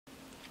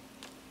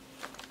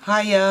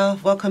Hiya,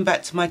 welcome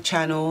back to my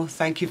channel.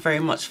 Thank you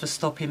very much for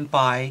stopping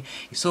by.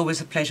 It's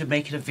always a pleasure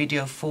making a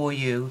video for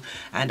you,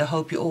 and I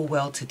hope you're all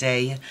well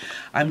today.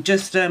 I'm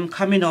just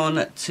coming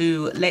on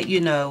to let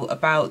you know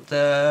about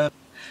the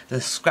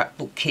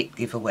scrapbook kit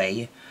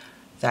giveaway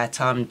that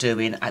I'm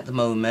doing at the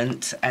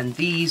moment, and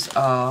these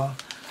are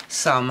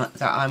some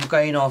that I'm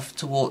going off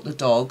to walk the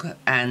dog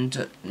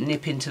and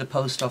nip into the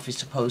post office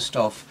to post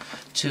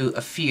off to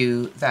a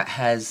few that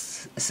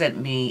has sent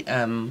me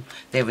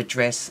their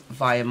address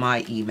via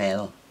my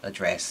email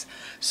address.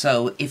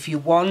 So if you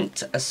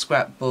want a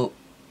scrapbook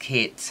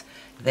kit,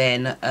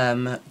 then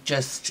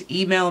just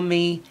email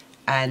me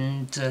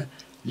and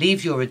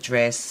leave your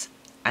address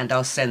and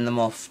I'll send them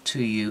off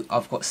to you.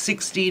 I've got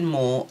 16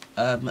 more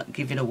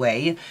giving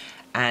away,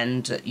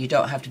 and you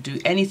don't have to do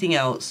anything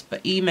else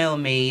but email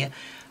me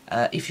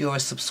if you're a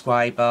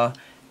subscriber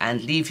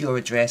and leave your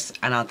address,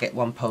 and I'll get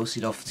one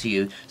posted off to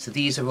you. So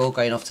these are all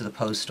going off to the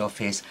post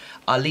office.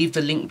 I'll leave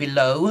the link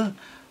below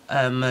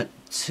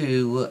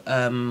to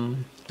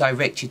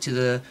direct you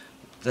to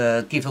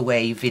the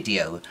giveaway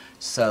video.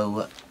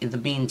 So in the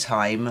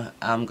meantime,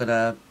 I'm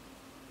gonna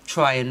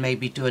try and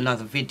maybe do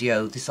another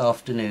video this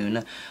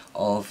afternoon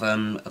of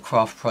a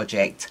craft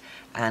project,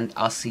 and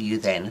I'll see you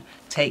then.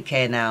 Take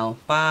care now.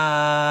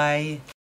 Bye.